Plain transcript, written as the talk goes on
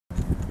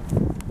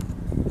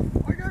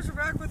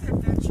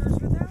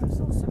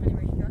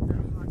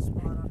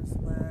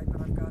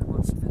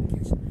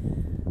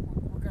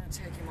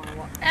take him on a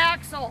walk.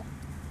 Axel!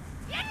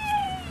 Yay!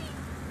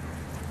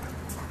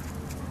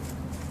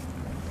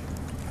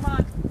 Come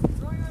on,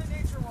 go you on a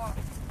nature walk.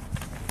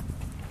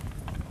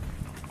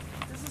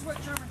 This is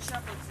what German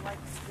Shepherds like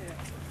to do.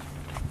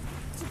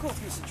 It's a cool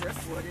piece of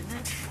driftwood, isn't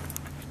it?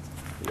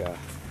 Yeah.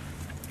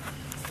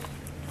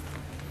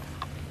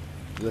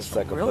 Looks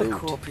like a really boot.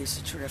 Cool piece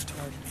of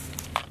driftwood.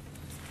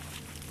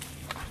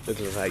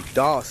 Looks like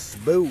Das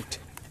Boot.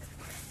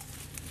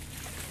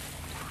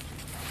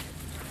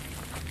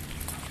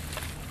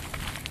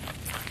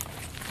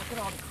 Look at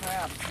all the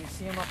crabs. You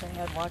see them up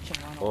ahead, watch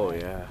them run away. Oh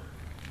yeah.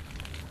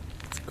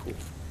 It's cool.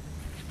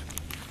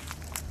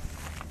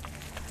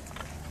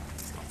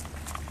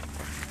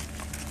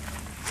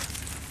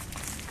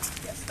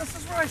 Yes, this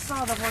is where I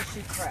saw the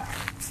horseshoe crab.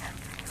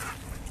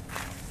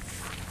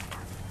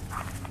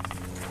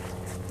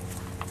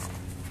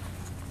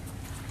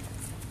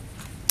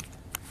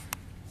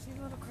 See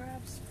little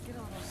crabs? Get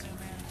on those zoom in.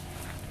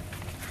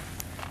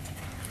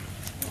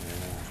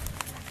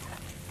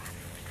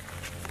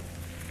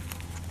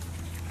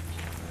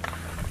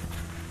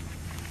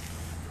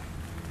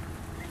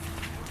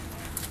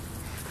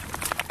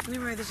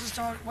 Anyway, this is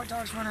what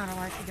dogs run out of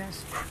life, you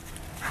guys.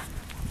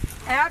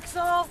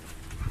 Axel!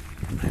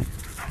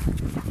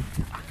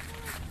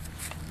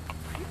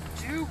 You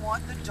do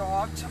want the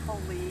dog to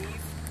believe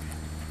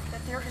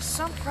that there is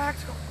some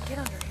practical... Get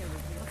under here,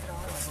 Ricky. Look at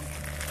all of them.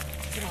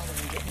 Look at all of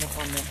them getting up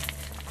on the...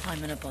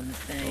 climbing up on the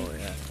thing. Oh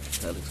yeah,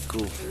 that looks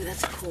cool. Ooh,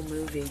 that's a cool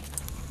movie.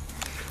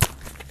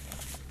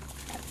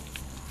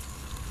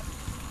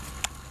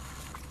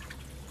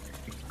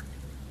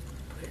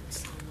 Put it in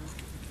slow-mo.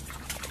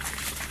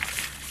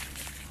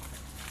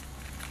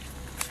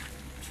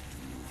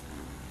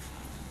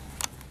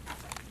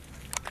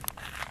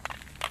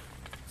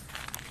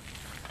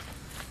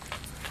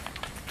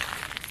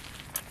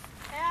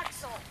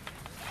 Axel!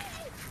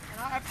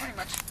 And I pretty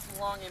much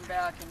flung him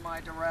back in my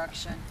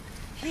direction.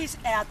 He's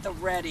at the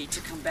ready to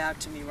come back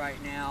to me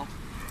right now.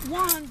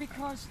 One,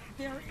 because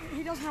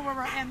he doesn't know where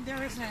I am.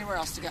 There isn't anywhere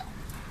else to go.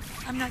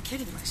 I'm not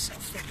kidding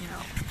myself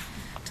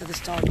that, to this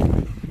dog,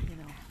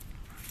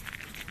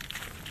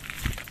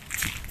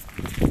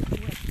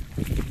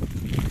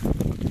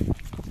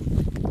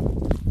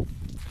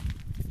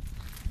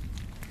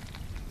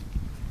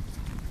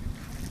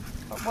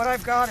 But what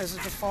I've got is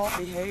a default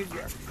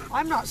behavior.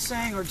 I'm not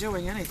saying or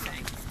doing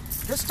anything.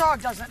 This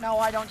dog doesn't know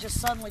I don't just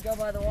suddenly go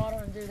by the water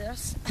and do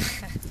this.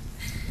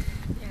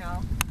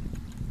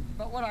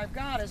 But what I've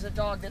got is a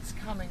dog that's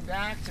coming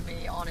back to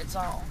me on its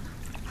own.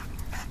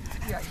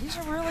 Yeah, he's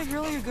a really,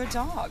 really a good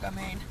dog. I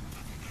mean,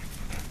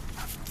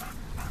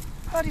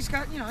 but he's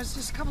got, it's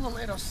just a couple of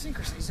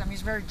idiosyncrasies. I mean,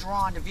 he's very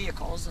drawn to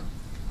vehicles, and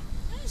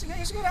he's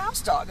a good house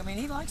dog. I mean,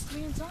 he likes to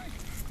be inside.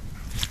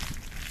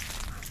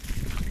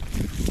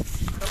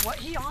 But what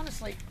he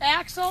honestly,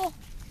 Axel,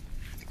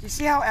 you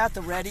see how at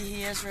the ready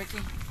he is, Ricky?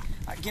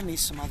 Give me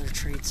some other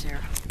treats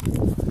here.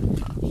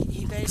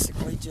 He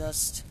basically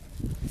just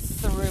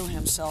threw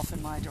himself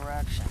in my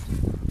direction.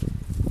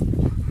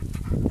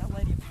 That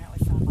lady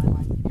apparently found my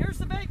line. Here's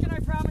the bacon I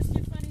promised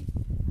you, Twenty.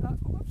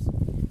 Whoops.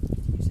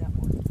 Use that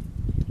one.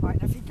 All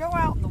right, now if you go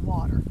out in the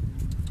water.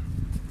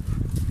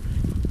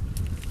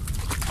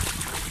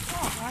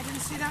 Oh, I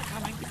didn't see that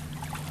coming.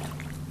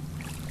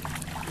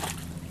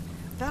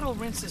 That'll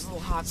rinse his little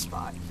hot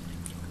spot.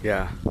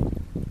 Yeah.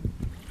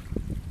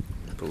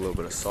 Put a little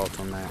bit of salt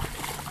on that.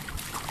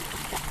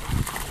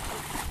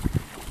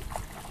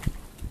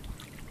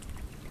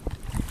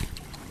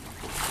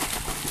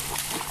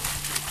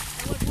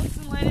 Look,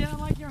 listen, lady, I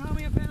don't like your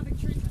homeopathic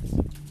treatments.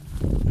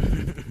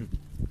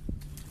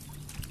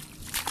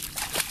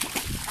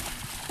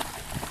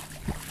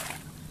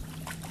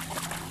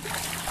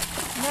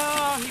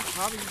 No, he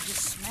probably was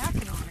just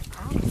smacking on it,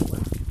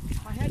 probably.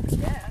 If I had to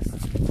guess.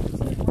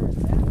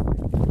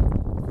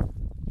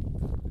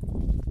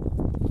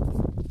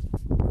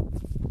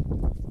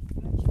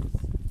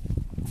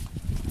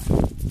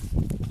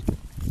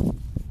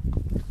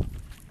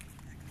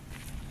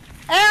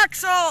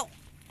 Axel!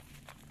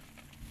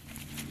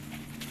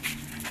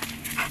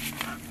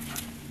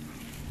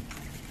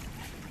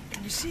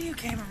 And you see you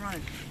came and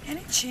running.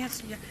 Any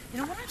chance, you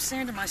know what I'm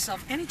saying to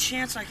myself, any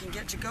chance I can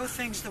get to go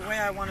things the way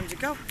I want them to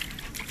go,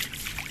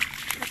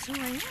 that's who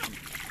I am.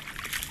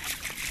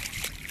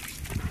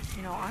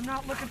 I'm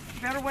not looking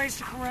for better ways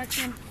to correct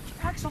him.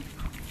 Axel.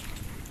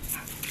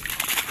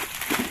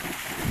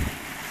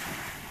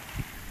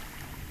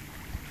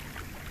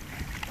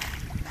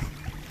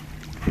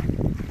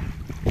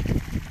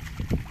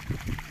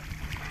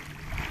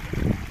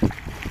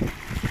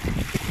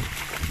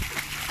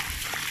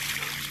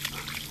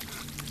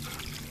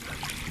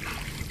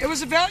 It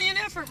was a valiant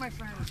effort, my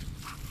friend.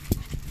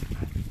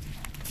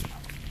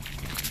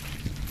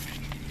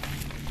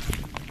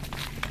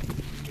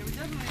 Yeah, we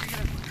definitely need to get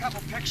a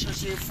couple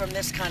pictures of you from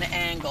this kind of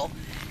angle.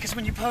 Because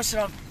when you post it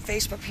on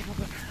Facebook, people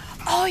go,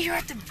 oh, you're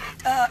at the,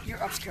 you're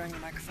obscuring the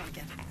microphone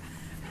again.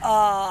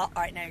 All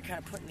right, now you're kind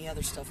of putting the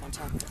other stuff on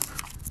top of it.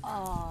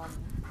 Oh,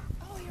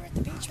 oh, you're at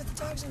the beach with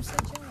the dogs. I'm so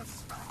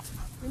jealous.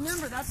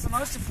 Remember, that's the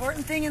most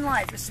important thing in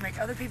life, is to make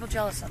other people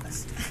jealous of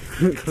us.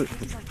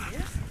 He's like,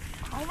 yes?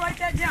 I'll write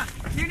that down.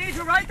 You need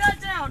to write that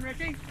down,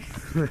 Ricky.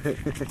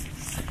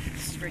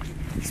 This is Ricky.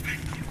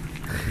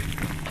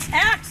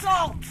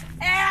 Axel!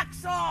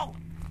 Axel!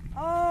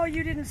 Oh,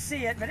 you didn't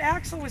see it, but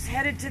Axel was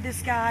headed to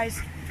this guy's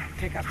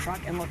pickup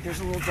truck. And look, there's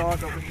a little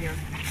dog over here.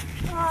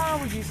 Oh,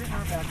 we'll use it in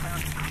our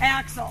background.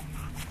 Axel.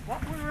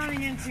 What we're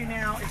running into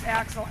now is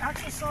Axel.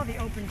 Axel saw the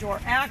open door.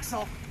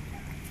 Axel.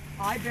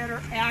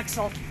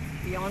 Axel,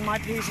 be on my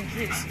P's and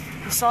Q's.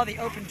 He saw the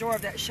open door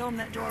of that, show him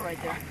that door right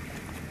there,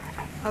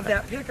 of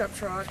that pickup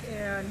truck.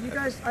 And you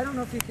guys, I don't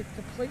know if you could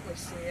completely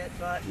see it,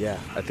 but Yeah,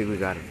 I think we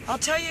got it. I'll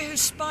tell you who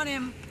spun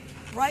him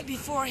right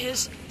before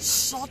his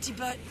salty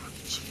butt.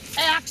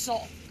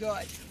 Axel.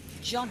 Good.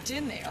 Jumped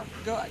in there.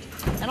 Good.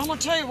 And I'm going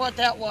to tell you what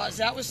that was.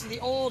 That was the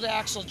old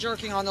Axel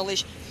jerking on the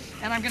leash.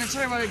 And I'm going to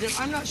tell you what I did.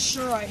 I'm not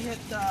sure I hit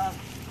the...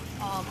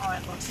 all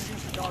right, look, so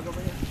here's the dog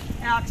over here.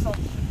 Axel.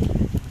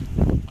 Good.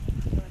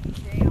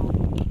 Down.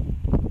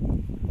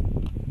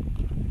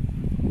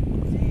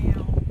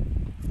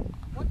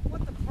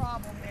 What the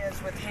problem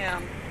is with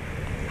him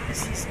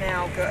is he's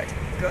now good.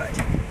 Good.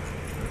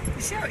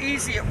 You see how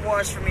easy it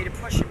was for me to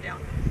push him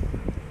down?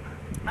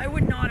 I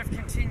would not have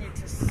continued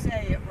to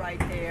say it right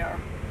there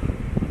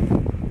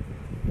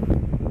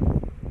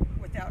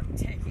without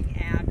taking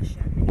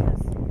action,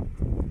 because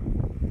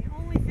the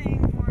only thing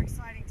more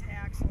exciting to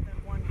Axel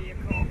than one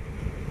vehicle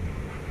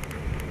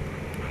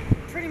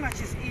pretty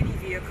much is any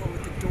vehicle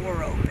with the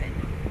door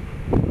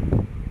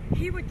open.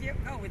 He would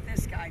go with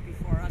this guy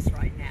before us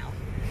right now.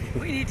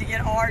 We need to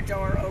get our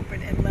door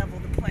open and level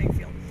the playing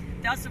field.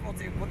 That's what we'll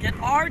do. We'll get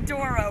our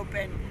door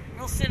open,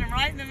 we'll sit him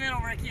right in the middle,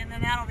 Ricky, and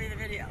then that'll be the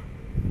video.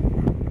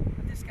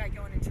 This guy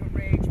going into a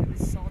rage with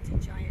his salty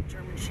giant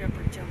German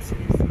Shepherd jumps in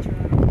his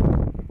truck.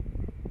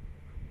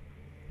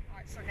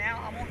 Alright, so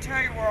now I'm going to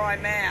tell you where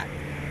I'm at.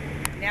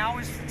 Now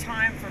is the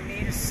time for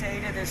me to say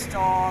to this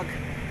dog,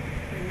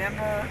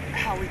 remember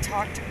how we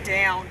talked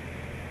down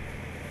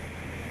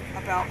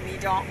about me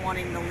not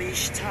wanting the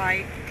leash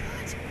tight?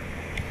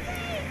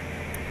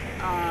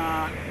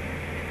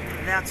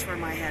 That's where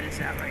my head is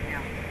at right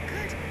now.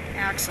 Good.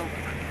 Axel,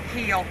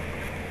 heel.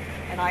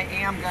 And I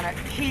am going to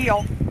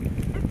heel.